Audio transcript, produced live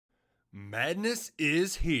Madness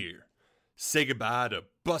is here. Say goodbye to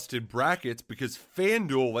busted brackets because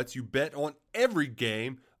FanDuel lets you bet on every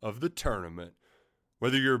game of the tournament.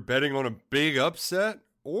 Whether you're betting on a big upset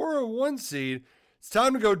or a one seed, it's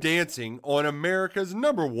time to go dancing on America's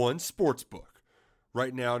 #1 sportsbook.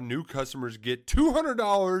 Right now, new customers get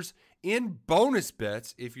 $200 in bonus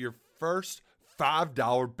bets if your first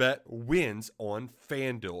 $5 bet wins on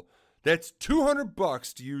FanDuel. That's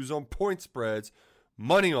 $200 to use on point spreads,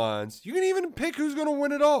 money lines. You can even pick who's going to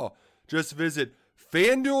win it all. Just visit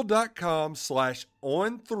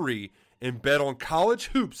FanDuel.com/on3 and bet on college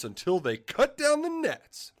hoops until they cut down the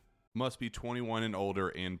nets. Must be 21 and older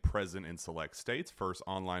and present in select states. First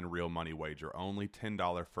online real money wager only.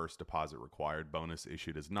 $10 first deposit required. Bonus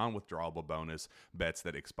issued as non-withdrawable bonus. Bets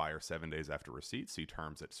that expire 7 days after receipt. See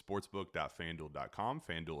terms at sportsbook.fanduel.com.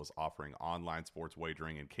 FanDuel is offering online sports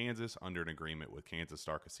wagering in Kansas under an agreement with Kansas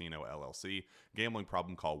Star Casino LLC. Gambling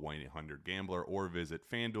problem? Call 1-800-GAMBLER or visit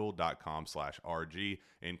fanduel.com/RG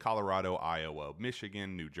in Colorado, Iowa,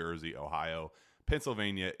 Michigan, New Jersey, Ohio,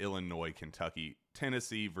 Pennsylvania, Illinois, Kentucky,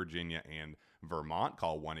 Tennessee, Virginia, and Vermont.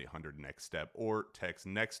 Call 1-800-NEXT-STEP or text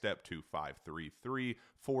NEXT-STEP to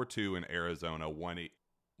 53342 in Arizona,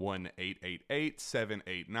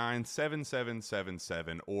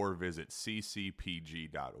 1-888-789-7777 or visit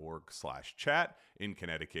ccpg.org/chat. In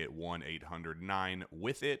Connecticut,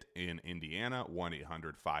 1-800-9-WITH-IT. In Indiana,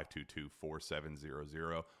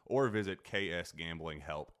 1-800-522-4700 or visit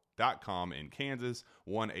ksgamblinghelp.com. In Kansas,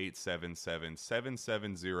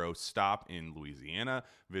 1-877-770-STOP in Louisiana.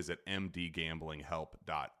 Visit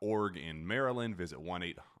mdgamblinghelp.org in Maryland. Visit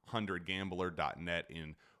 1-800-gambler.net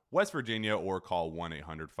in West Virginia or call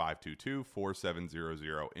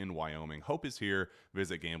 1-800-522-4700 in Wyoming. Hope is here.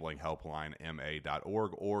 Visit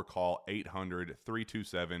gamblinghelplinema.org or call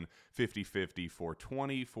 800-327-5050 for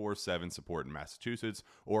 24/7 support in Massachusetts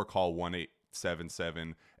or call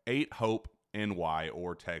 1-877-8-HOPE NY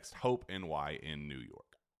or text Hope NY in New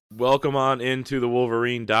York. Welcome on into the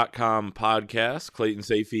Wolverine.com podcast. Clayton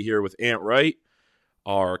Safey here with Ant Wright,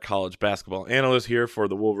 our college basketball analyst here for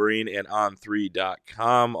the Wolverine and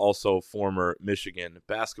On3.com, also former Michigan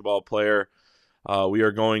basketball player. We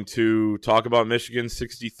are going to talk about Michigan's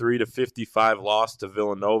 63-55 loss to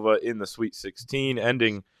Villanova in the Sweet 16,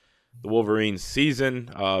 ending the Wolverines season.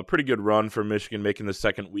 Pretty good run for Michigan, making the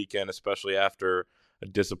second weekend, especially after a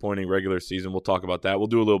disappointing regular season. We'll talk about that. We'll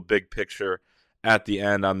do a little big picture at the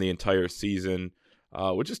end on the entire season,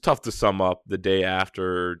 which is tough to sum up the day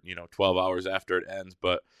after, 12 hours after it ends,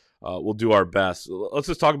 but we'll do our best. Let's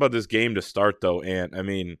just talk about this game to start, though, Ant. I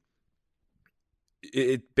mean,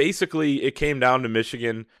 it came down to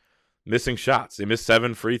Michigan missing shots. They missed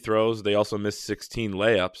 7 free throws. They also missed 16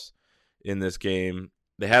 layups in this game.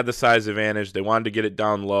 They had the size advantage. They wanted to get it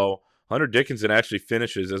down low. Hunter Dickinson actually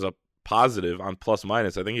finishes as a positive on plus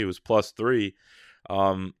minus. I think he was +3.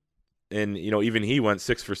 And, even he went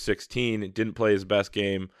 6 for 16. It didn't play his best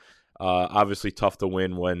game. Obviously tough to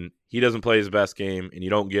win when he doesn't play his best game and you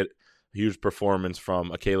don't get a huge performance from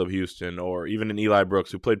a Caleb Houston or even an Eli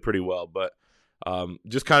Brooks, who played pretty well. But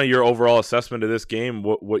just kind of your overall assessment of this game,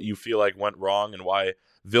 what you feel like went wrong and why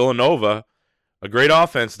Villanova, a great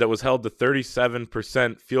offense that was held to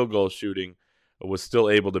 37% field goal shooting, was still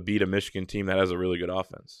able to beat a Michigan team that has a really good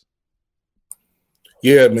offense.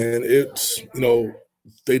 Yeah, man, it's,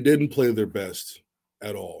 they didn't play their best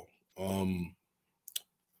at all.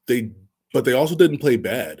 But they also didn't play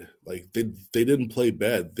bad. Like they didn't play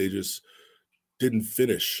bad. They just didn't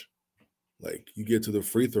finish. Like you get to the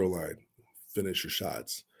free throw line, finish your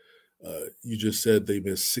shots. You just said they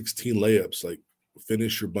missed 16 layups. Like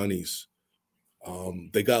finish your bunnies.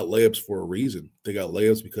 They got layups for a reason. They got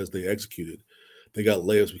layups because they executed. They got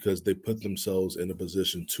layups because they put themselves in a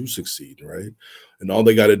position to succeed, right? And all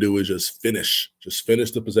they got to do is just finish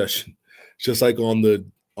the possession. Just like on the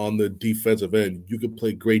defensive end, you could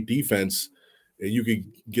play great defense and you could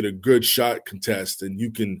get a good shot contest and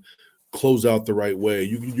you can close out the right way.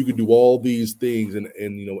 You can do all these things and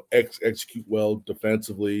execute well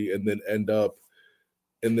defensively and then end up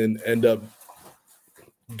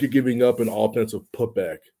giving up an offensive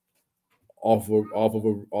putback off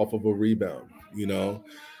of a rebound,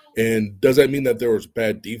 And does that mean that there was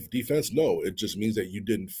bad defense? No, it just means that you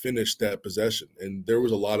didn't finish that possession. And there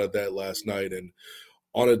was a lot of that last night. And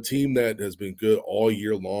on a team that has been good all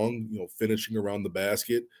year long, finishing around the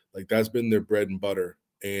basket, like that's been their bread and butter.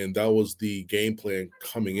 And that was the game plan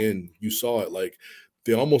coming in. You saw it. Like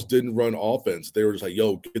they almost didn't run offense. They were just like,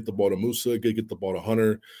 yo, get the ball to Musa, get the ball to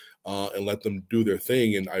Hunter. And let them do their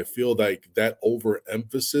thing. And I feel like that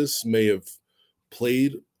overemphasis may have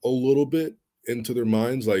played a little bit into their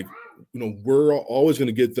minds. Like we're always going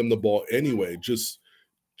to get them the ball anyway. Just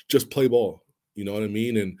play ball. You know what I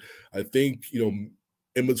mean? And I think, in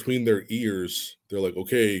between their ears, they're like,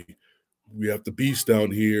 okay, we have the beast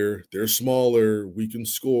down here. They're smaller. We can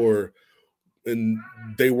score. And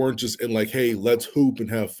they weren't just in like, hey, let's hoop and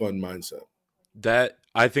have fun mindset.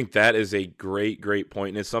 I think that is a great point.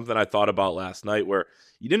 And it's something I thought about last night where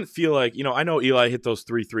you didn't feel like, I know Eli hit those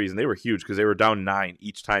 3 threes and they were huge because they were down 9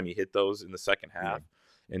 each time he hit those in the second half,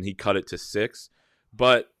 and he cut it to 6.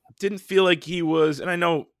 But didn't feel like he was, and I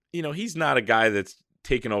know, he's not a guy that's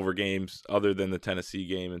taken over games other than the Tennessee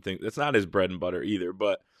game and things. That's not his bread and butter either,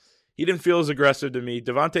 but he didn't feel as aggressive to me.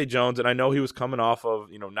 Devontae Jones, and I know he was coming off of,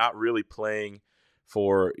 not really playing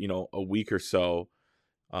for, a week or so.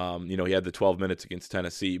 He had the 12 minutes against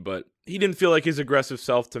Tennessee, but he didn't feel like his aggressive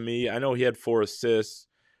self to me. I know he had 4 assists.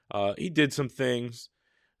 He did some things.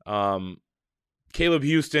 Caleb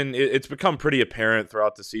Houston, it's become pretty apparent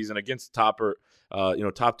throughout the season against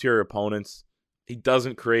top-tier opponents. He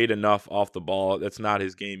doesn't create enough off the ball. That's not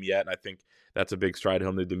his game yet, and I think that's a big stride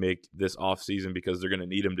he'll need to make this offseason because they're going to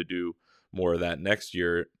need him to do more of that next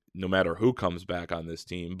year, no matter who comes back on this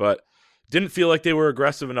team. But didn't feel like they were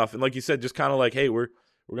aggressive enough. And like you said, just kind of like, hey, we're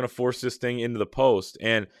going to force this thing into the post.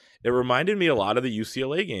 And it reminded me a lot of the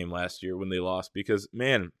UCLA game last year when they lost because,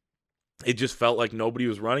 man, it just felt like nobody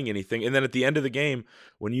was running anything. And then at the end of the game,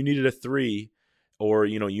 when you needed a 3 or,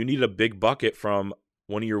 you needed a big bucket from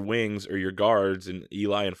one of your wings or your guards, and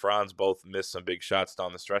Eli and Franz both missed some big shots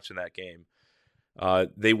down the stretch in that game.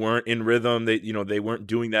 They weren't in rhythm. They weren't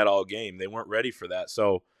doing that all game. They weren't ready for that.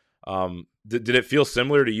 So did it feel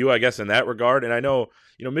similar to you, I guess, in that regard? And I know,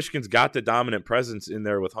 Michigan's got the dominant presence in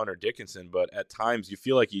there with Hunter Dickinson, but at times you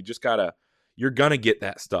feel like you're going to get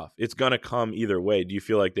that stuff. It's going to come either way. Do you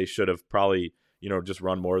feel like they should have probably, just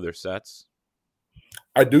run more of their sets?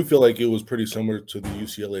 I do feel like it was pretty similar to the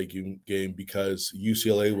UCLA game because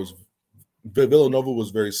Villanova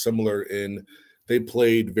was very similar in they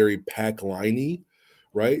played very pack-liney,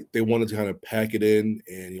 right? They wanted to kind of pack it in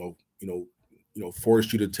and,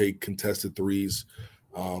 force you to take contested threes.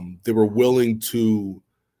 They were willing to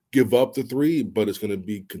give up the 3, but it's going to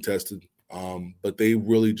be contested. But they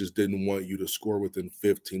really just didn't want you to score within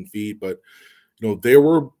 15 feet. But, there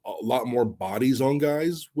were a lot more bodies on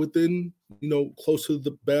guys within, close to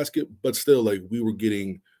the basket. But still, like, we were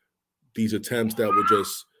getting these attempts that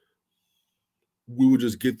we would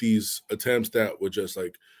just get these attempts that would just,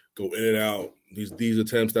 like, go in and out. These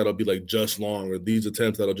attempts that'll be, like, just long, or these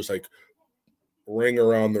attempts that'll just, like, ring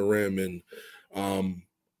around the rim. And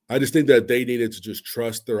I just think that they needed to just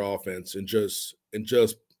trust their offense and just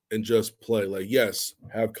play. Like, yes,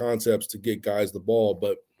 have concepts to get guys the ball,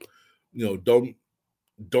 but don't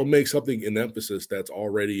make something an emphasis that's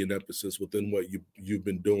already an emphasis within what you've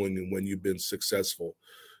been doing and when you've been successful.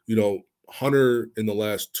 Hunter in the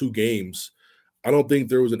last 2 games, I don't think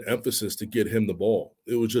there was an emphasis to get him the ball.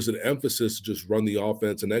 It was just an emphasis to just run the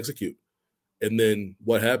offense and execute. And then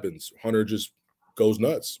what happens? Hunter just goes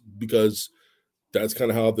nuts because that's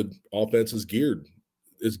kind of how the offense is geared.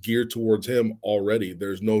 It's geared towards him already.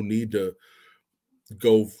 There's no need to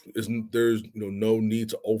there's no need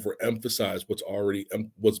to overemphasize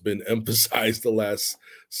what's been emphasized the last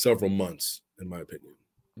several months, in my opinion.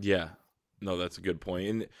 Yeah, no, that's a good point.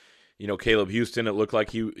 And Caleb Houston, it looked like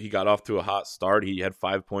he got off to a hot start. He had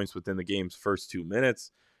 5 points within the game's first 2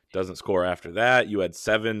 minutes. Doesn't score after that. You had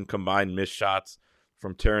 7 combined missed shots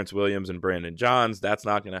from Terrence Williams and Brandon Johns. That's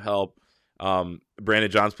not going to help. Brandon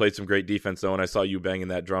Johns played some great defense, though, and I saw you banging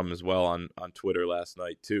that drum as well on Twitter last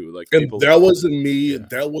night, too. That wasn't me. Yeah.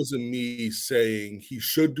 That wasn't me saying he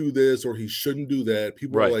should do this or he shouldn't do that.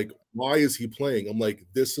 People are like, why is he playing? I'm like,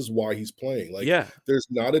 this is why he's playing. Like, there's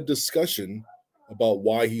not a discussion about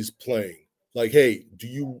why he's playing. Like, hey, do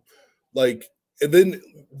you – like – and then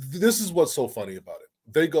this is what's so funny about it.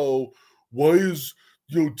 They go, why is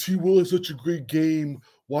T. Will has such a great game?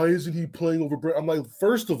 Why isn't he playing over Brandon? I'm like,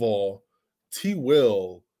 first of all, T.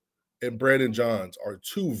 Will and Brandon Johns are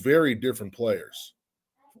 2 very different players.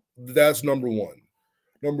 That's number 1.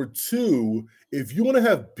 Number 2, if you want to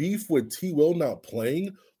have beef with T. Will not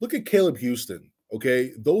playing, look at Caleb Houston,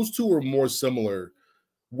 okay? Those 2 are more similar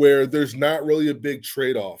where there's not really a big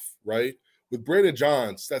trade-off, right? With Brandon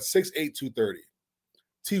Johns, that's 6'8", 230.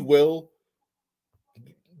 T. Will,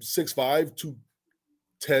 6'5",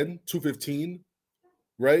 210, 215,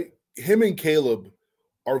 right? Him and Caleb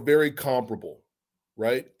are very comparable,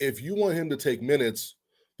 right? If you want him to take minutes,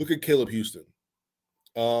 look at Caleb Houston.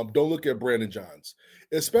 Don't look at Brandon Johns,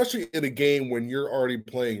 especially in a game when you're already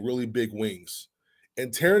playing really big wings.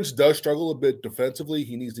 And Terrence does struggle a bit defensively.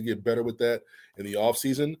 He needs to get better with that in the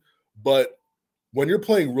offseason. But when you're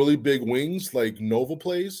playing really big wings like Nova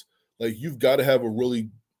plays, like you've got to have a really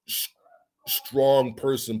strong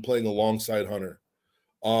person playing alongside Hunter,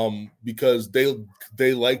 because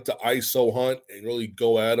they like to ISO hunt and really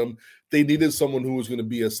go at him. They needed someone who was going to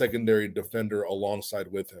be a secondary defender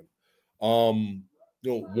alongside with him.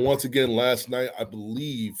 Once again last night, I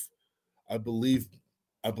believe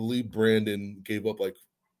Brandon gave up like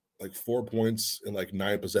 4 points in like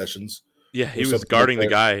 9 possessions. Yeah, he was guarding the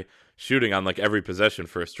guy shooting on like every possession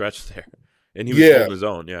for a stretch there. And he was holding his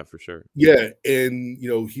own, yeah, for sure. Yeah, and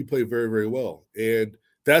he played very, very well. And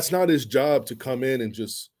that's not his job to come in and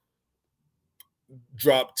just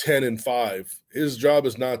drop 10 and 5. His job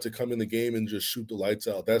is not to come in the game and just shoot the lights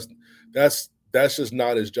out. That's just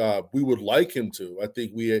not his job. We would like him to. I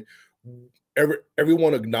think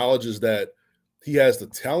everyone acknowledges that he has the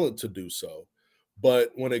talent to do so.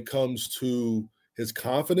 But when it comes to his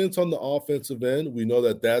confidence on the offensive end, we know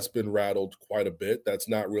that that's been rattled quite a bit. That's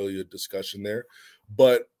not really a discussion there.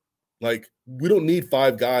 But like, we don't need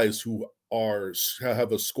 5 guys who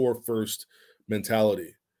have a score first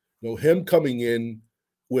mentality. Him coming in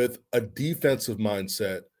with a defensive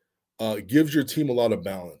mindset gives your team a lot of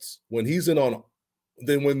balance. When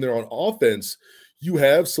they're on offense, you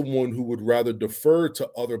have someone who would rather defer to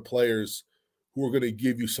other players who are going to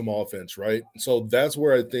give you some offense, right? So that's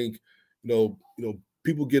where I think,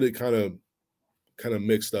 people get it kind of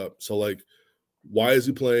mixed up. So like, why is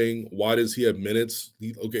he playing? Why does he have minutes?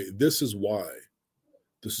 This is why.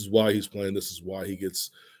 This is why he's playing. This is why he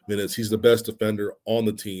gets minutes. He's the best defender on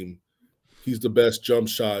the team. He's the best jump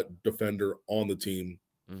shot defender on the team.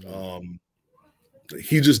 Mm-hmm.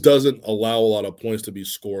 He just doesn't allow a lot of points to be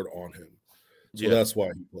scored on him. So that's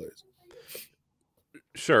why he plays.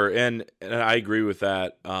 Sure, and I agree with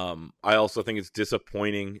that. I also think it's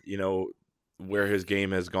disappointing, where his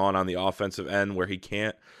game has gone on the offensive end, where he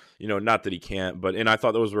can't, not that he can't, and I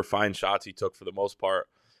thought those were fine shots he took for the most part.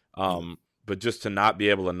 But just to not be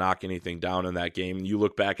able to knock anything down in that game, you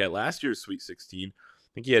look back at last year's Sweet 16, I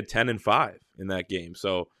think he had 10 and 5 in that game.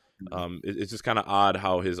 So it's just kind of odd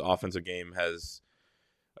how his offensive game has,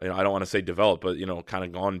 I don't want to say developed, but, kind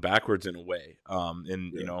of gone backwards in a way.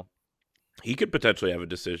 He could potentially have a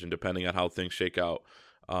decision depending on how things shake out.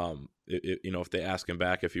 If they ask him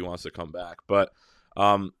back, if he wants to come back. But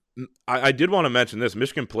I did want to mention this.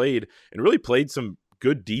 Michigan played some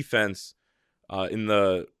good defense in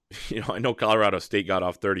the, I know Colorado State got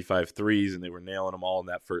off 35 threes and they were nailing them all in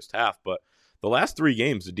that first half. But the last 3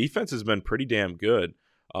 games, the defense has been pretty damn good,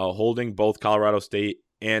 holding both Colorado State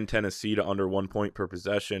and Tennessee to under 1 point per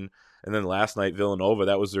possession. And then last night, Villanova,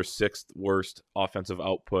 that was their 6th worst offensive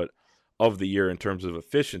output of the year in terms of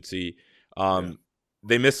efficiency.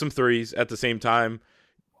 They missed some threes at the same time.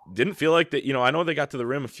 Didn't feel like that, I know they got to the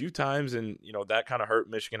rim a few times and, that kind of hurt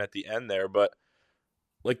Michigan at the end there, but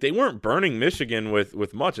like they weren't burning Michigan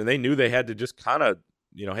with much, and they knew they had to just kind of,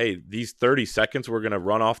 hey, these 30 seconds we're going to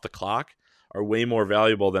run off the clock are way more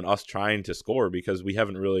valuable than us trying to score because we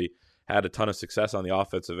haven't really had a ton of success on the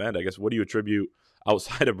offensive end. I guess, what do you attribute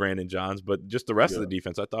outside of Brandon Johns, but just the rest of the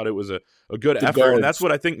defense? I thought it was a good effort, guards. And that's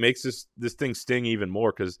what I think makes this thing sting even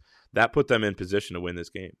more because that put them in position to win this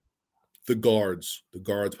game. The guards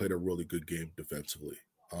played a really good game defensively.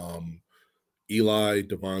 Eli,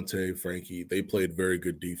 Devontae, Frankie, they played very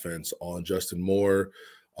good defense on Justin Moore,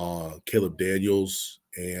 Caleb Daniels,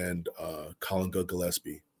 and Colin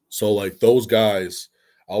Gillespie. So, like, those guys,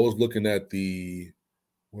 I was looking at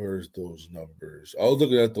where's those numbers? I was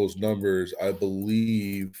looking at those numbers. I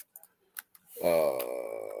believe,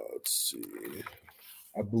 let's see.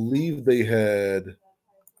 I believe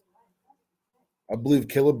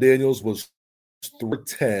Caleb Daniels was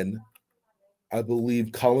 3-10. I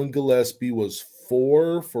believe Colin Gillespie was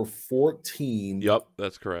 4 for 14. Yep,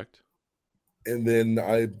 that's correct. And then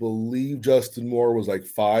I believe Justin Moore was like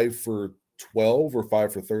 5 for 12 or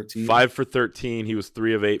 5 for 13. 5 for 13. He was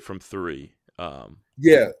 3 of 8 from 3.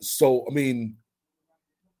 Yeah. So, I mean,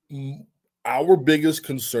 our biggest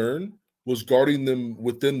concern was guarding them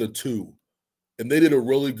within the 2. And they did a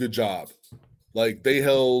really good job. Like, they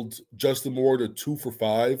held Justin Moore to 2 for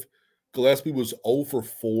 5. Gillespie was 0 for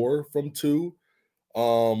 4 from 2.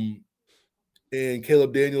 And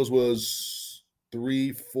Caleb Daniels was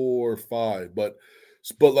 3, 4, 5. But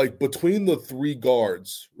like between the 3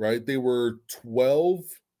 guards, right, they were 12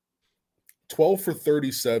 for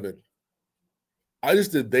 37.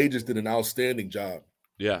 They just did an outstanding job.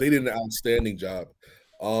 Yeah. They did an outstanding job.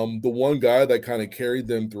 The one guy that kind of carried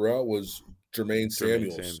them throughout was Jermaine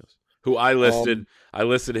Samuels. Who I listed. I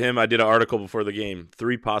listed him. I did an article before the game.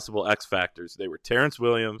 3 possible X factors. They were Terrence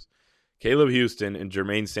Williams, Caleb Houston, and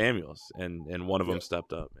Jermaine Samuels, and one of them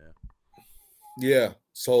stepped up. Yeah.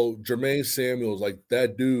 So Jermaine Samuels, like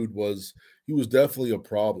that dude he was definitely a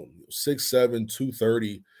problem. 6'7",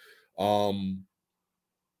 230.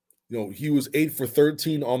 He was 8 for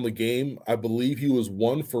 13 on the game. I believe he was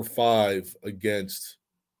 1 for 5 against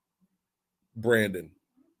Brandon.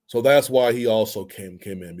 So that's why he also came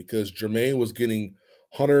in, because Jermaine was getting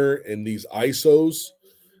Hunter in these ISOs,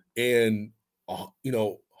 and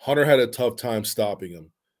Hunter had a tough time stopping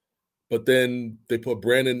him. But then they put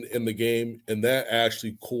Brandon in the game, and that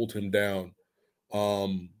actually cooled him down.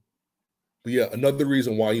 But yeah, another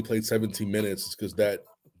reason why he played 17 minutes is because that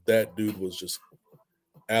dude was just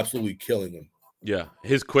absolutely killing him. Yeah,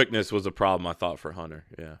 his quickness was a problem, I thought, for Hunter.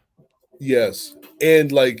 Yeah. Yes,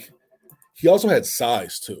 and like he also had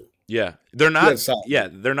size too. Yeah, they're not. Yeah,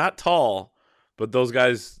 they're not tall, but those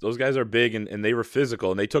guys are big, and they were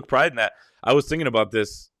physical, and they took pride in that. I was thinking about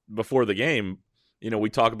this before the game. We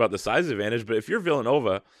talk about the size advantage, but if you're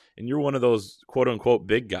Villanova and you're one of those quote unquote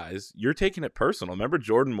big guys, you're taking it personal. Remember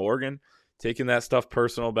Jordan Morgan taking that stuff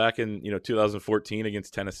personal back in 2014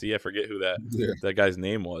 against Tennessee. I forget who that guy's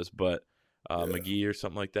name was, but McGee or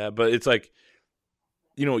something like that. But it's like,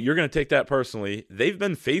 you're going to take that personally. They've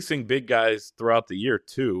been facing big guys throughout the year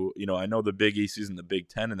too. I know the Big East isn't the Big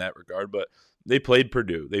Ten in that regard, but they played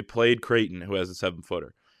Purdue. They played Creighton, who has a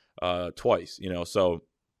 7-footer, twice. So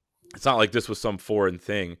it's not like this was some foreign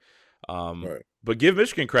thing. Right. But give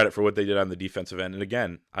Michigan credit for what they did on the defensive end. And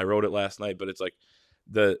again, I wrote it last night, but it's like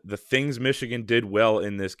the things Michigan did well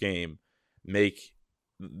in this game make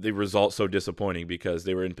the result so disappointing, because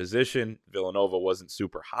they were in position. Villanova wasn't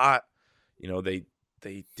super hot.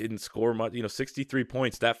 They didn't score much. 63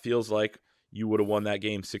 points, that feels like you would have won that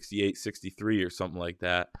game 68-63 or something like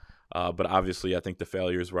that. But obviously I think the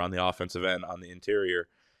failures were on the offensive end, on the interior.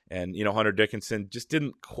 And, Hunter Dickinson just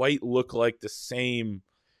didn't quite look like the same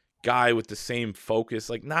guy with the same focus.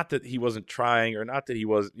 Like, not that he wasn't trying, or not that he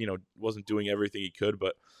wasn't doing everything he could,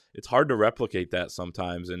 but it's hard to replicate that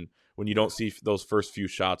sometimes. And when you don't see those first few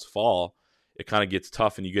shots fall, it kind of gets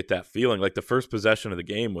tough, and you get that feeling. Like the first possession of the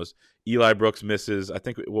game was Eli Brooks misses, I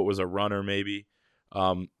think what was a runner maybe.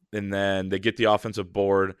 And then they get the offensive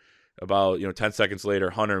board. About 10 seconds later,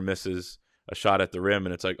 Hunter misses a shot at the rim,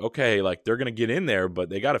 and it's like, okay, like they're going to get in there, but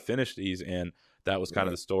they got to finish these. And that was kind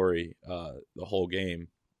of the story the whole game.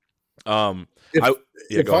 If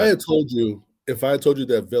I had told you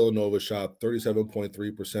that Villanova shot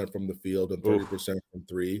 37.3% from the field and 30% from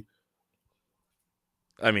three,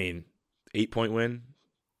 I mean, 8-point win,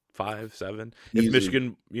 5, 7. Easy. If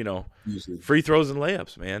Michigan, Easy. Free throws and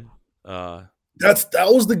layups, man. That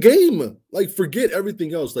was the game. Like, forget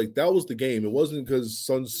everything else. Like, that was the game. It wasn't because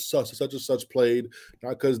such and such played,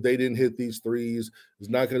 not because they didn't hit these threes. It's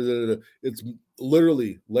not because it's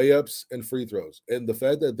literally layups and free throws. And the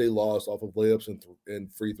fact that they lost off of layups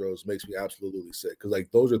and free throws makes me absolutely sick, because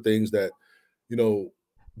like those are things that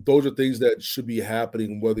should be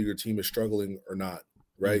happening whether your team is struggling or not.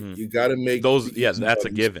 Right? Mm-hmm. You got to make those. Yeah, that's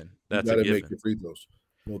a given. That's a given. Make your free throws.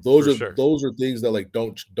 Those are things that like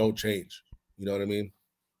don't change. You know what I mean?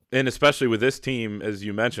 And especially with this team, as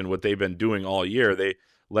you mentioned, what they've been doing all year, they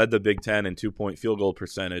led the Big Ten in 2-point field goal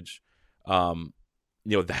percentage.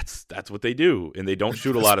 That's what they do, and they don't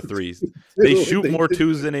shoot a lot of threes. They shoot more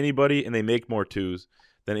twos than anybody, and they make more twos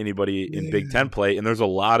than anybody in Big Ten play. And there's a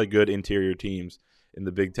lot of good interior teams in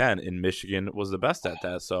the Big Ten, and Michigan was the best at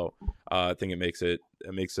that. So I think it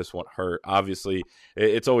makes this one hurt. Obviously,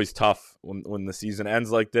 it's always tough when the season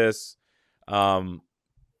ends like this.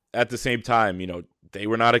 At the same time, they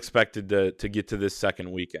were not expected to get to this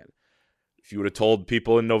second weekend. If you would have told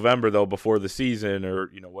people in November, though, before the season, or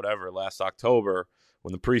whatever, last October,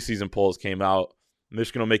 when the preseason polls came out,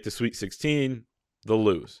 Michigan will make the Sweet 16, they'll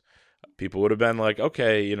lose. People would have been like,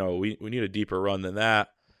 okay, we need a deeper run than that.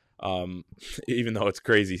 Even though it's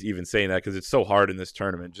crazy even saying that, because it's so hard in this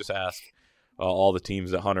tournament. Just ask all the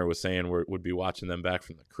teams that Hunter was saying would be watching them back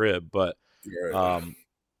from the crib. But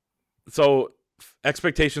so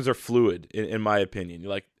expectations are fluid, in my opinion.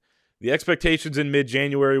 Like the expectations in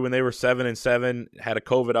mid-January when they were 7-7, had a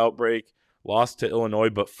COVID outbreak, lost to Illinois,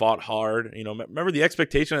 but fought hard. Remember the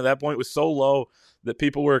expectation at that point was so low that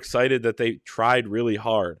people were excited that they tried really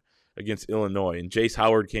hard against Illinois. And Jace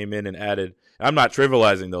Howard came in and added. I'm not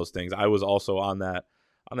trivializing those things. I was also on that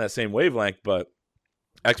same wavelength, but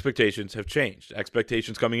expectations have changed.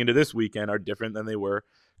 Expectations coming into this weekend are different than they were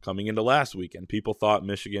coming into last weekend. People thought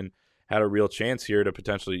Michigan had a real chance here to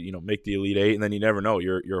potentially, make the Elite Eight, and then you never know.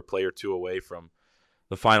 You're a play or two away from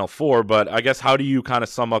the Final Four. But I guess, how do you kind of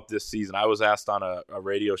sum up this season? I was asked on a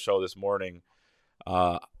radio show this morning,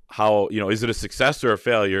 how, is it a success or a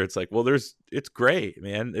failure? It's like, well, it's gray,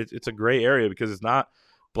 man. It's a gray area, because it's not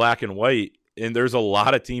black and white. And there's a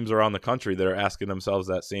lot of teams around the country that are asking themselves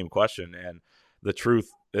that same question. And the truth,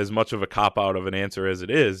 as much of a cop-out of an answer as it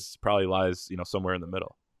is, probably lies, somewhere in the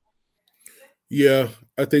middle. Yeah,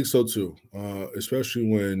 I think so too. Especially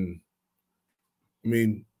when,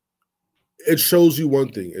 it shows you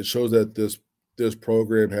one thing. It shows that this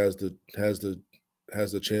program has the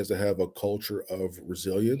chance to have a culture of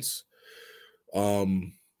resilience.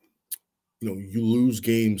 You lose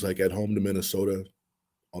games like at home to Minnesota,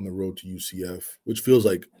 on the road to UCF, which feels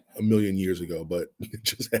like a million years ago, but it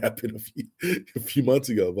just happened a few months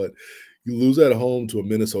ago. But you lose at home to a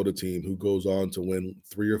Minnesota team who goes on to win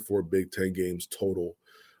 3 or 4 Big Ten games total.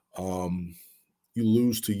 You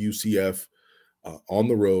lose to UCF on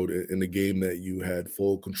the road in a game that you had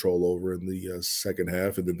full control over in the second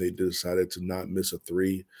half, and then they decided to not miss a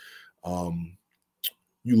 3.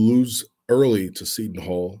 You lose early to Seton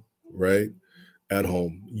Hall, right, at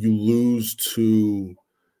home. You lose to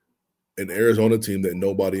an Arizona team that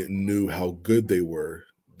nobody knew how good they were.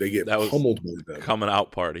 They get pummeled by them. Coming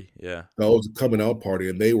out party, yeah. That was a coming out party,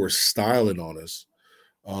 and they were styling on us.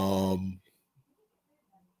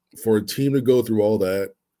 For a team to go through all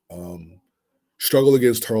that, struggle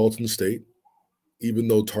against Tarleton State, even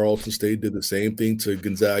though Tarleton State did the same thing to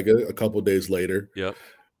Gonzaga a couple days later. Yep.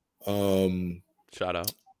 Shout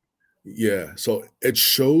out. Yeah, so it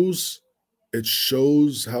shows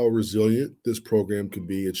how resilient this program can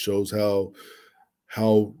be. It shows how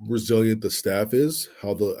resilient the staff is,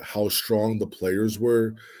 how strong the players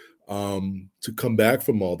were to come back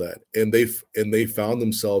from all that. And they found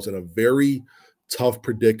themselves in a very tough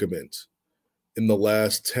predicament in the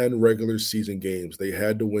last 10 regular season games. They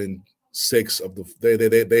had to win 6 of the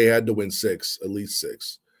they had to win 6, at least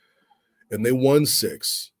 6. And they won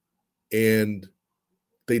 6. And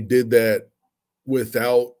they did that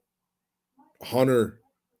without Hunter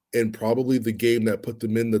in probably the game that put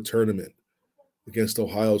them in the tournament against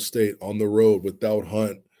Ohio State on the road without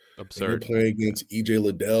Hunt. Absurd. And you're playing against E.J.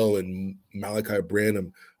 Liddell and Malachi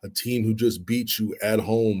Branham, a team who just beat you at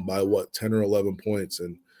home by 10 or 11 points,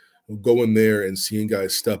 and going there and seeing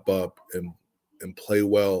guys step up and play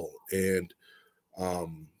well and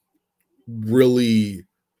really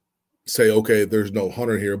say, okay, there's no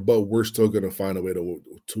Hunter here, but we're still going to find a way to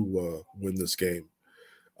win this game.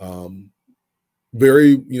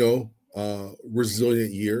 Very,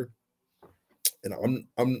 resilient year. And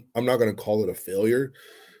I'm not going to call it a failure.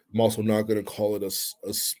 I'm also not going to call it a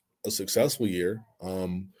successful year.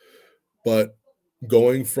 But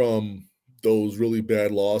going from those really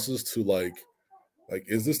bad losses to like,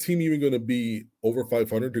 is this team even going to be over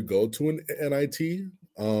 500 to go to an NIT?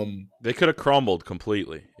 They could have crumbled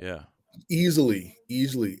completely. Yeah. Easily.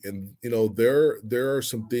 And, there are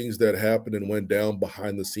some things that happened and went down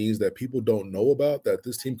behind the scenes that people don't know about, that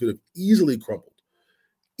this team could have easily crumbled.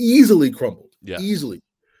 Yeah. Easily.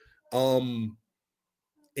 And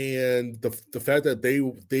the fact that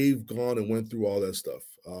they've gone and went through all that stuff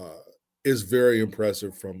is very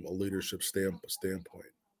impressive from a leadership standpoint.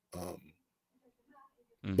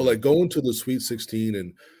 But like going to the Sweet 16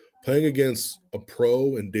 and playing against a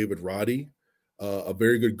pro and David Roddy, a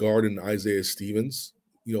very good guard in Isaiah Stevens,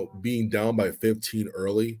 being down by 15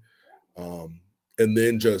 early, and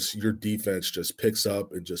then just your defense just picks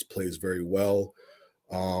up and just plays very well.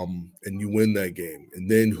 And you win that game. And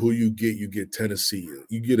then who you get Tennessee.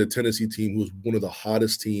 You get a Tennessee team who's one of the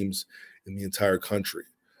hottest teams in the entire country.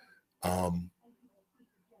 And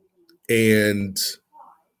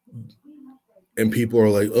people are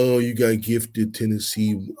like, oh, you got gifted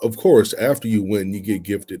Tennessee. Of course, after you win, you get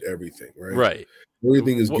gifted everything, right? Right.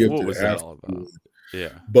 Everything is gifted. What was that all about?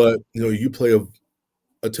 Yeah. But, you play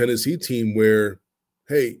a Tennessee team where,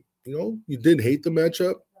 hey, you didn't hate the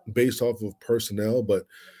matchup based off of personnel, but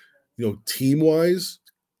team-wise,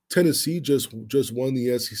 Tennessee just won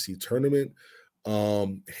the SEC tournament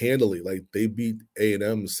handily. Like they beat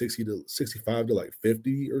A&M 65 to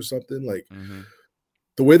 50 or something. Like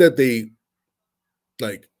the way that they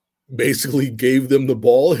basically gave them the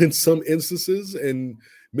ball in some instances, and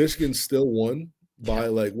Michigan still won by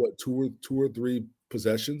 2 or 3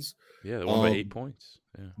 possessions. Yeah, they won by 8 points.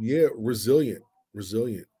 Yeah, resilient.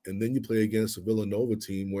 And then you play against a Villanova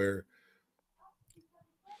team where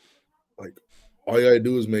all you gotta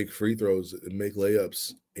do is make free throws and make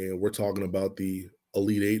layups, and we're talking about the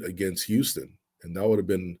Elite 8 against Houston, and that would have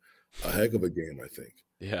been a heck of a game, I think.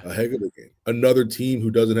 Yeah, a heck of a game. Another team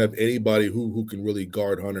who doesn't have anybody who can really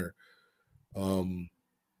guard Hunter.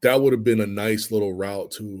 That would have been a nice little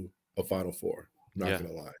route to a Final Four. Not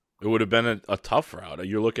gonna lie, it would have been a tough route.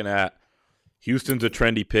 You're looking at Houston's a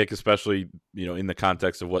trendy pick, especially in the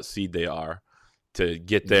context of what seed they are. to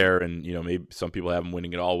get there, and maybe some people have them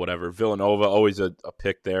winning it all, whatever. Villanova, always a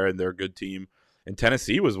pick there, and they're a good team. And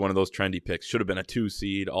Tennessee was one of those trendy picks. Should have been a 2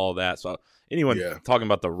 seed, all that. So anyone talking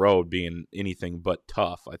about the road being anything but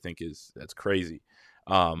tough, I think that's crazy.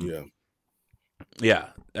 Yeah,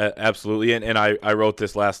 absolutely. And I wrote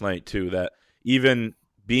this last night too, that even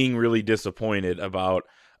being really disappointed about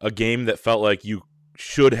a game that felt like you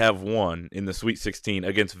should have won in the Sweet 16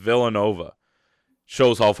 against Villanova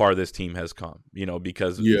shows how far this team has come,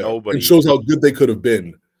 because nobody. It shows how good they could have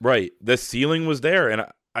been. Right. The ceiling was there. And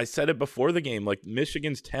I said it before the game, like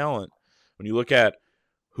Michigan's talent, when you look at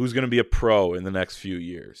who's going to be a pro in the next few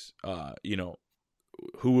years,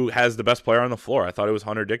 who has the best player on the floor. I thought it was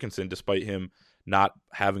Hunter Dickinson, despite him not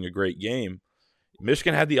having a great game.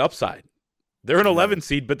 Michigan had the upside. They're an 11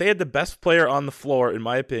 seed, but they had the best player on the floor, in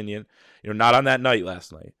my opinion, not on that night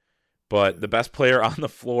last night, but the best player on the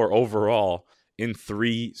floor overall in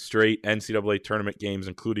 3 straight NCAA tournament games,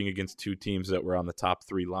 including against 2 teams that were on the top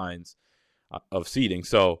 3 lines of seeding.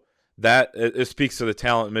 So that it speaks to the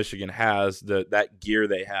talent Michigan has, that gear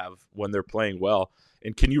they have when they're playing well.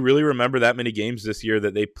 And can you really remember that many games this year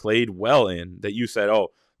that they played well in, that you said, oh,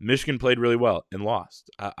 Michigan played really well and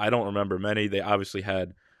lost? I don't remember many. They obviously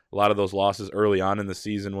had a lot of those losses early on in the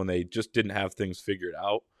season when they just didn't have things figured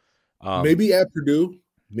out. Maybe at Purdue.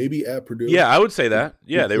 Yeah, I would say that.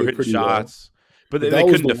 Yeah, they were hitting shots, but they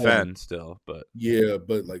couldn't defend still. But yeah.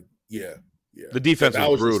 The defense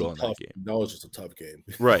was brutal in that game. That was just a tough game,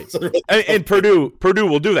 right? and Purdue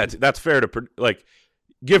will do that. That's fair to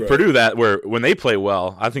give Purdue that, where when they play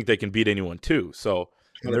well, I think they can beat anyone too. So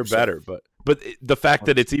they're 100%. Better. But the fact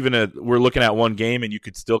that it's even we're looking at one game and you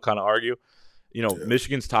could still kind of argue,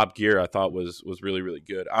 Michigan's top gear I thought was really, really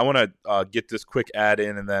good. I want to get this quick ad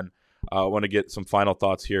in, and then I want to get some final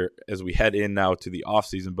thoughts here as we head in now to the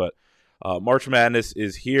offseason. But March Madness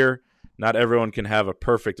is here. Not everyone can have a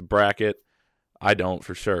perfect bracket. I don't,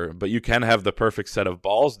 for sure. But you can have the perfect set of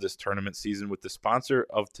balls this tournament season with the sponsor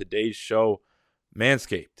of today's show,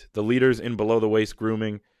 Manscaped. The leaders in below-the-waist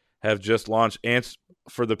grooming have just launched, and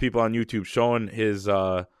for the people on YouTube, showing his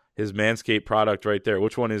Manscaped product right there.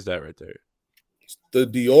 Which one is that right there? The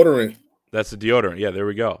deodorant. That's the deodorant. Yeah, there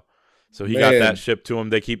we go. So he got that shipped to him.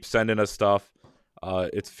 They keep sending us stuff.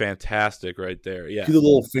 It's fantastic right there. Yeah. See the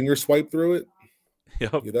little finger swipe through it?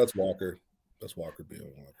 Yep. Yeah, that's Walker. That's Walker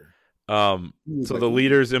being Walker. So the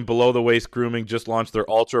leaders in below-the-waist grooming just launched their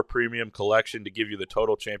Ultra Premium collection to give you the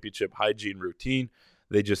total championship hygiene routine.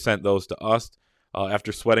 They just sent those to us.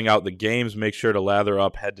 After sweating out the games, make sure to lather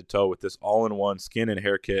up head to toe with this all-in-one skin and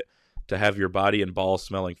hair kit to have your body and balls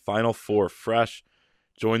smelling Final Four fresh.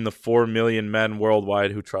 Join the 4 million men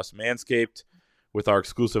worldwide who trust Manscaped. With our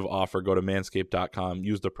exclusive offer, go to manscaped.com.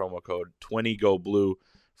 Use the promo code 20GOBLUE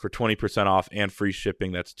for 20% off and free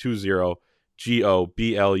shipping. That's 20GOBLUE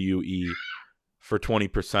for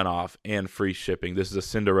 20% off and free shipping. This is a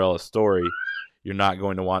Cinderella story you're not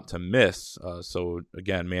going to want to miss. So,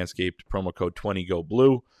 again, Manscaped, promo code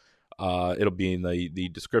 20GOBLUE. It'll be in the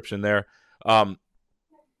description there.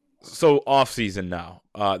 So, off-season now.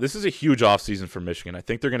 This is a huge off-season for Michigan. I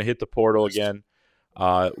think they're going to hit the portal again.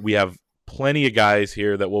 We have plenty of guys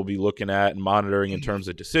here that we'll be looking at and monitoring in terms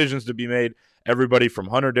of decisions to be made. Everybody from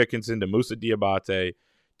Hunter Dickinson to Moussa Diabate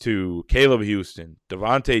to Caleb Houston,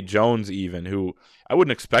 Devontae Jones even, who I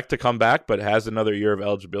wouldn't expect to come back but has another year of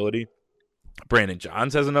eligibility. Brandon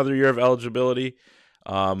Johns has another year of eligibility.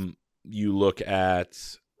 You look at,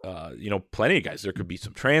 plenty of guys. There could be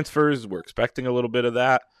some transfers. We're expecting a little bit of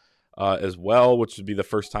that as well, which would be the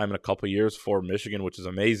first time in a couple of years for Michigan, which is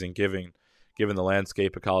amazing given the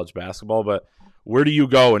landscape of college basketball. But where do you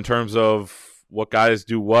go in terms of what guys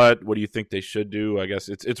do what? What do you think they should do? I guess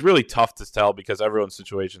it's really tough to tell because everyone's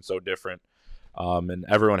situation is so different, and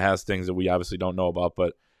everyone has things that we obviously don't know about.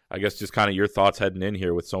 But I guess just kind of your thoughts heading in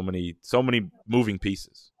here with so many moving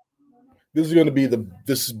pieces. This is going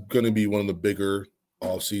to be one of the bigger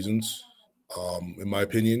off seasons, in my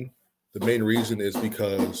opinion. The main reason is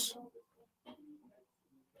because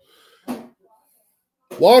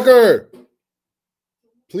Walker,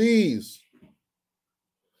 please.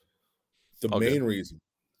 The main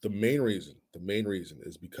reason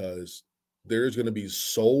is because there's going to be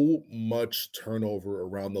so much turnover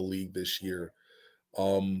around the league this year.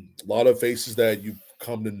 A lot of faces that you've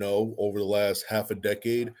come to know over the last half a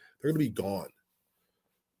decade, they're going to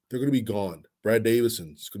be gone. Brad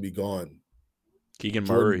Davison's going to be gone. Keegan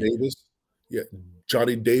Murray.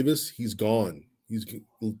 Johnny Davis, he's gone.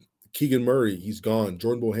 Keegan Murray, he's gone.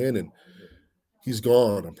 Jordan Bohannon, he's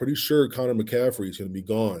gone. I'm pretty sure Connor McCaffrey is going to be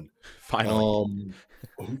gone. Finally.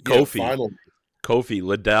 Kofi,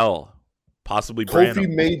 Liddell. Possibly Kofi,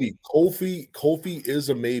 Branham. maybe. Kofi is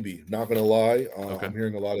a maybe. Not gonna lie. Okay. I'm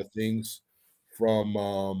hearing a lot of things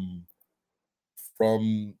from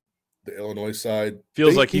the Illinois side.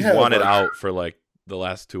 Feels They like he's have, wanted out for like the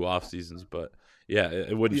last 2 off seasons, but yeah,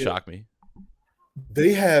 it wouldn't shock me.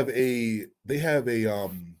 They have a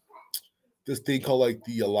this thing called like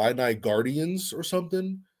the Illini Guardians or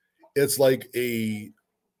something. It's like an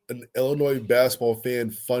Illinois basketball fan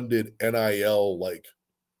funded NIL like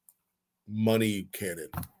money cannon.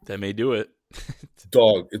 That may do it.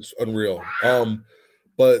 Dog, it's unreal.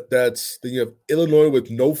 But that's you have Illinois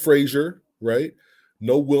with no Frazier, right?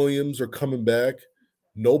 No Williams are coming back,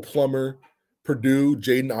 no Plummer. Purdue,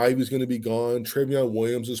 Jaden Ivey's going to be gone. Trevion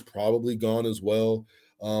Williams is probably gone as well.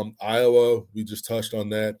 Iowa, we just touched on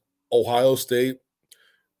that. Ohio State,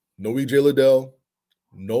 no E.J. Liddell,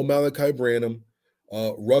 no Malachi Branham.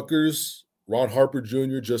 Rutgers, Ron Harper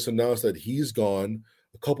Jr. just announced that he's gone.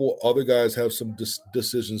 A couple other guys have some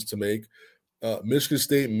decisions to make. Michigan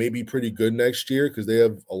State may be pretty good next year because they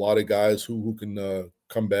have a lot of guys who can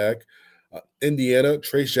come back. Indiana,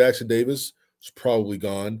 Trace Jackson Davis is probably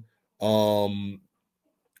gone.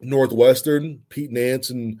 Northwestern, Pete Nance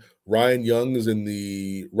and Ryan Young is in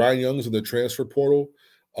the transfer portal.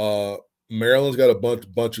 Maryland's got a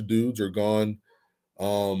bunch of dudes are gone.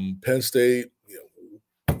 Penn State,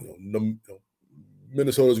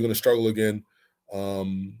 Minnesota's going to struggle again.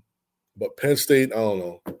 But Penn State, I don't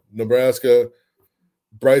know. Nebraska,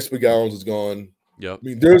 Bryce McGowan is gone. Yep. I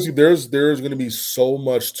mean, there's going to be so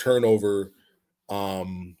much turnover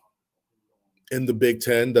in the Big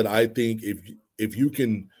Ten that I think if you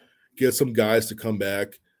can get some guys to come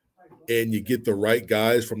back and you get the right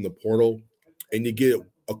guys from the portal and you get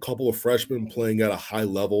a couple of freshmen playing at a high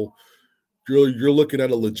level, you're looking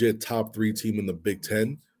at a legit top 3 team in the Big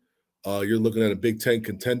Ten. You're looking at a Big Ten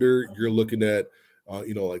contender. You're looking at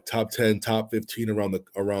like top 10, top 15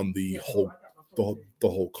 around the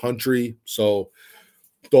whole country. So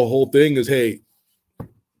the whole thing is, hey,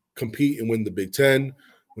 compete and win the Big Ten.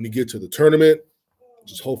 When you get to the tournament,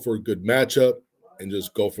 just hope for a good matchup and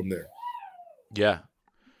just go from there. Yeah,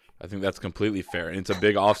 I think that's completely fair. And it's a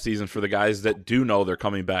big offseason for the guys that do know they're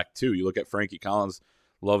coming back too. You look at Frankie Collins,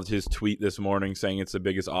 loved his tweet this morning saying it's the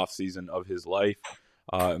biggest offseason of his life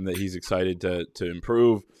and that he's excited to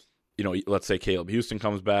improve. Let's say Caleb Houston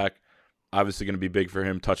comes back. Obviously going to be big for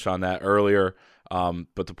him. Touched on that earlier.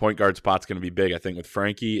 But the point guard spot's going to be big, I think, with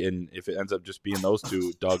Frankie. And if it ends up just being those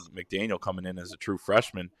two, Doug McDaniel coming in as a true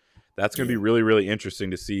freshman, that's going to be really, really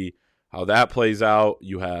interesting to see how that plays out.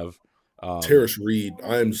 You have Terrace Reed.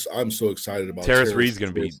 I'm so excited about Terrace Reed's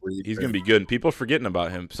going to be he's going to be good. And people are forgetting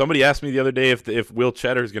about him. Somebody asked me the other day if Will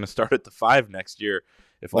Cheddar is going to start at the 5 next year.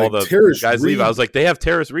 If all the guys leave, I was like, they have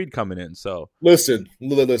Terrace Reed coming in. So listen.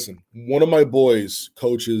 One of my boys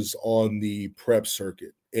coaches on the prep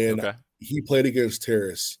circuit, and he played against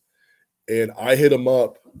Terrace, and I hit him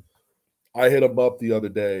up. The other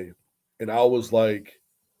day, and I was like,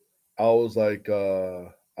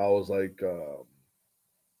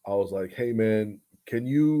 hey man, can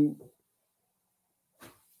you?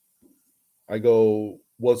 I go,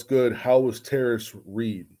 what's good? How was Terrace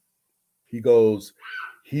Reed? He goes,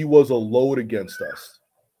 he was a load against us.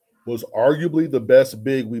 Was arguably the best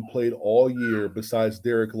big we played all year besides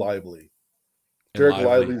Derek Lively. Derek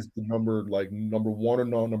Lively's the number 1 or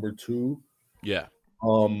number 2. Yeah.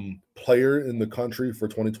 Player in the country for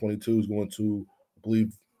 2022 is going to, I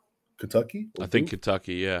believe, Kentucky. I think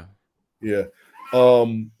Kentucky, yeah. Yeah.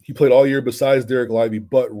 He played all year besides Derek Lively,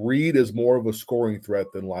 but Reed is more of a scoring threat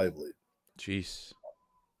than Lively. Jeez.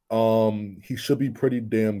 He should be pretty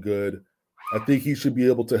damn good. I think he should be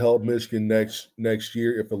able to help Michigan next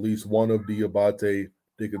year if at least one of Diabate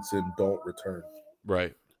Dickinson don't return.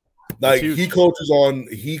 Right. Like he coaches one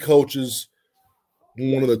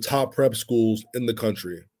of the top prep schools in the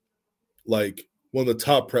country. Like one of the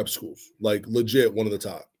top prep schools. Like legit one of the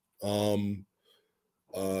top.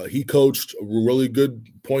 He coached a really good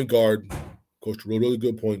point guard.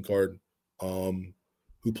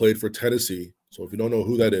 Who played for Tennessee. So if you don't know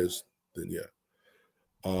who that is, then yeah.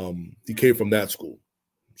 He came from that school.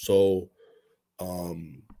 So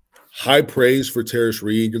high praise for Terrace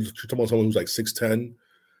Reed. You're talking about someone who's like 6'10",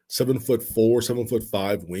 7'4",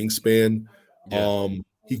 7'5" wingspan. Yeah.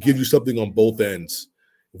 He gives you something on both ends.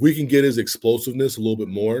 If we can get his explosiveness a little bit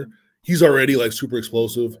more, he's already like super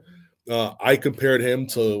explosive. I compared him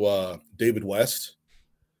to David West,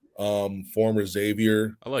 former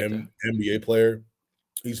Xavier NBA player.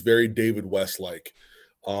 He's very David West-like.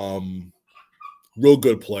 Real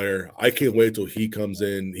good player. I can't wait till he comes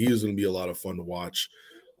in. He's going to be a lot of fun to watch.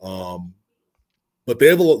 But they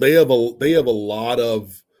have a lot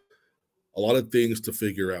of A lot of things to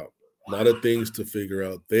figure out.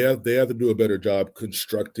 They have to do a better job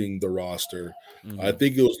constructing the roster. I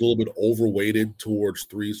think it was a little bit overweighted towards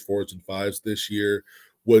 3s, 4s, and 5s this year,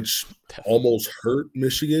 which almost hurt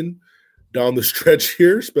Michigan down the stretch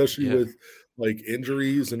here, especially with like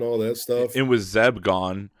injuries and all that stuff. And with Zeb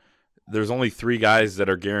gone, there's only 3 guys that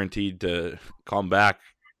are guaranteed to come back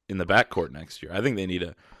in the backcourt next year. I think they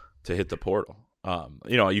need to hit the portal.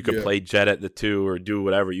 You could play Jet at the 2 or do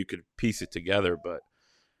whatever. You could piece it together, but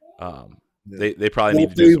they probably need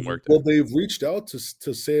to do some work there. Well, they've reached out to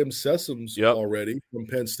Sam Sessoms already from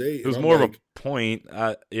Penn State. It was more of a point.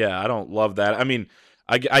 I don't love that. I mean,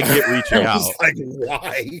 I get reaching out. I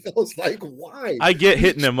was like, why? I get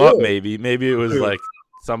hitting him up. Maybe it was like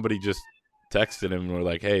somebody just texted him and were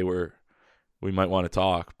like, "Hey, we might want to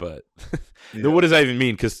talk." But what does that even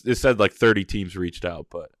mean? Because it said like 30 teams reached out.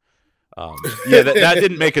 But that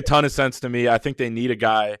didn't make a ton of sense to me. I think they need a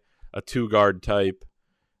guy, a 2-guard type.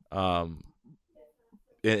 I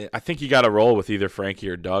think you got to roll with either Frankie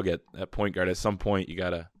or Doug at point guard. At some point, you got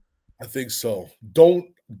to. I think so.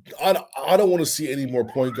 I don't want to see any more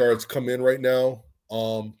point guards come in right now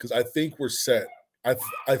because I think we're set. I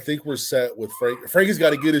think we're set with Frank. Frankie's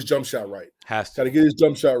got to get his jump shot right. Got to get his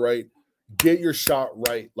jump shot right. Get your shot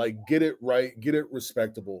right. Like, get it right. Get it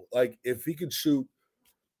respectable. Like, if he could shoot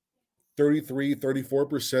 33,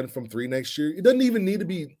 34% from 3 next year, it doesn't even need to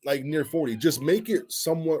be like near 40. Just make it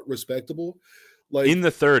somewhat respectable. Like in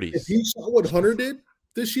the 30s. If he shot what Hunter did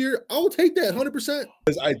this year, I will take that 100%.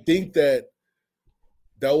 Because I think that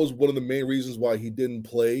was one of the main reasons why he didn't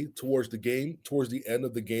play towards the end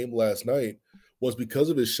of the game last night, was because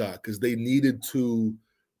of his shot, because they needed to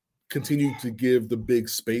continue to give the big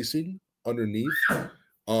spacing underneath.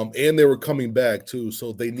 And they were coming back too.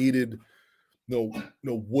 So they needed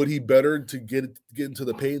would he better to get into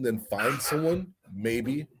the paint than find someone?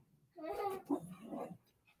 Maybe.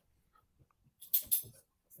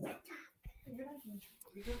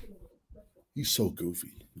 He's so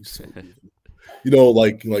goofy.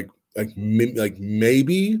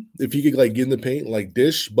 Maybe if he could like get in the paint like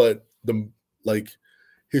dish, but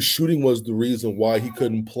his shooting was the reason why he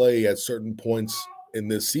couldn't play at certain points in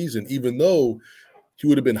this season, even though he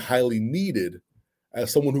would have been highly needed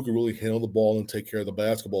as someone who could really handle the ball and take care of the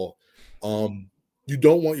basketball. You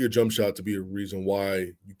don't want your jump shot to be a reason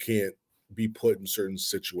why you can't be put in certain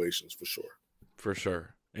situations, for sure. For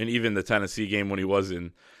sure. And even the Tennessee game when he was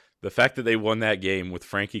in, the fact that they won that game with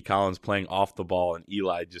Frankie Collins playing off the ball and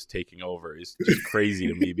Eli just taking over is just crazy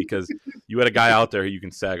to me, because you had a guy out there who you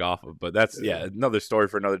can sag off of. But that's another story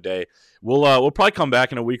for another day. We'll probably come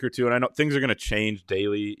back in a week or two, and I know things are going to change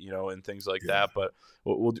daily, and things like that. But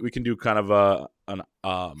we can do kind of an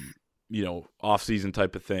off-season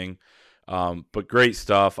type of thing. But great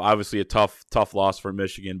stuff. Obviously a tough loss for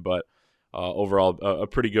Michigan, but overall a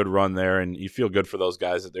pretty good run there, and you feel good for those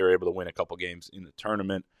guys that they were able to win a couple games in the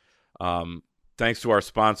tournament. Thanks to our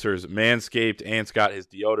sponsors, Manscaped. Ant's got his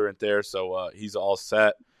deodorant there, so he's all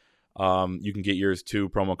set. You can get yours too.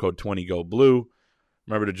 Promo code 20GoBlue.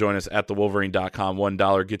 Remember to join us at thewolverine.com.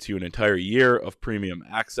 $1 gets you an entire year of premium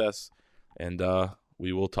access, and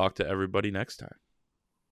we will talk to everybody next time.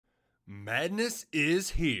 Madness is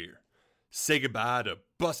here. Say goodbye to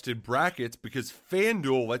busted brackets, because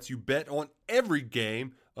FanDuel lets you bet on every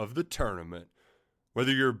game of the tournament.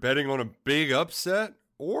 Whether you're betting on a big upset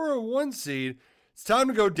or a 1 seed, it's time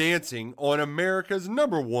to go dancing on America's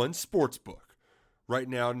 #1 sportsbook. Right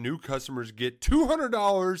now, new customers get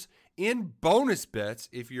 $200 in bonus bets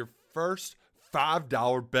if your first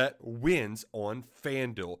 $5 bet wins on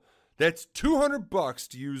FanDuel. That's $200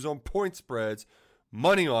 to use on point spreads,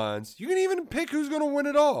 money lines. You can even pick who's going to win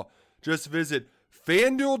it all. Just visit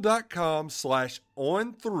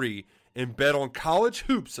FanDuel.com/on3 and bet on college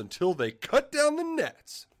hoops until they cut down the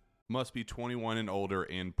nets. Must be 21 and older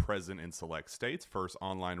and present in select states. First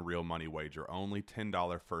online real money wager only.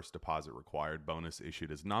 $10 first deposit required. Bonus issued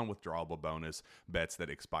as non-withdrawable bonus. Bets that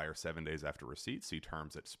expire 7 days after receipt. See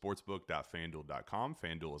terms at sportsbook.fanduel.com.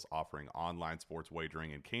 FanDuel is offering online sports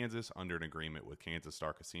wagering in Kansas under an agreement with Kansas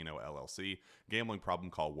Star Casino LLC. Gambling problem?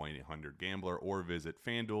 Call 1-800-GAMBLER or visit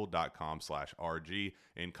fanduel.com/RG.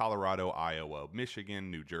 In Colorado, Iowa, Michigan,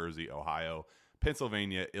 New Jersey, Ohio,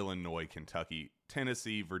 Pennsylvania, Illinois, Kentucky,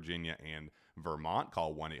 Tennessee, Virginia, and Vermont.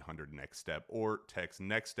 Call 1-800-NEXT-STEP or text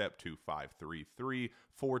NEXT-STEP to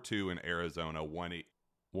 53342. In Arizona,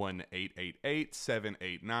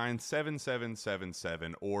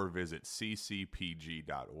 1-888-789-7777 or visit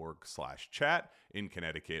ccpg.org/chat. In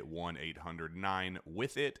Connecticut,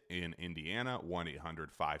 1-800-9-WITH-IT. In Indiana,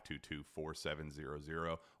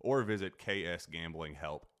 1-800-522-4700 or visit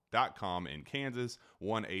ksgamblinghelp.com. .com in Kansas,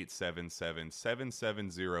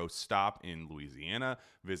 1-877-770-STOP in Louisiana.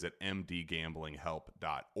 Visit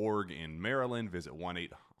mdgamblinghelp.org in Maryland. Visit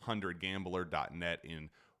 1-800-GAMBLER.net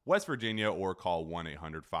in West Virginia, or call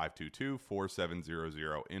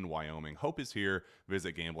 1-800-522-4700 in Wyoming. Hope is here.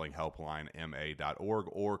 Visit gamblinghelplinema.org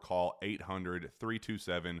or call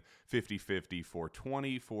 800-327-5050 for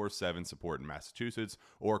 24/7 support in Massachusetts,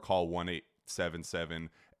 or call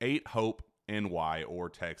 1-877-8-HOPE-NY or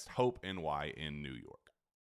text HOPE-NY in New York.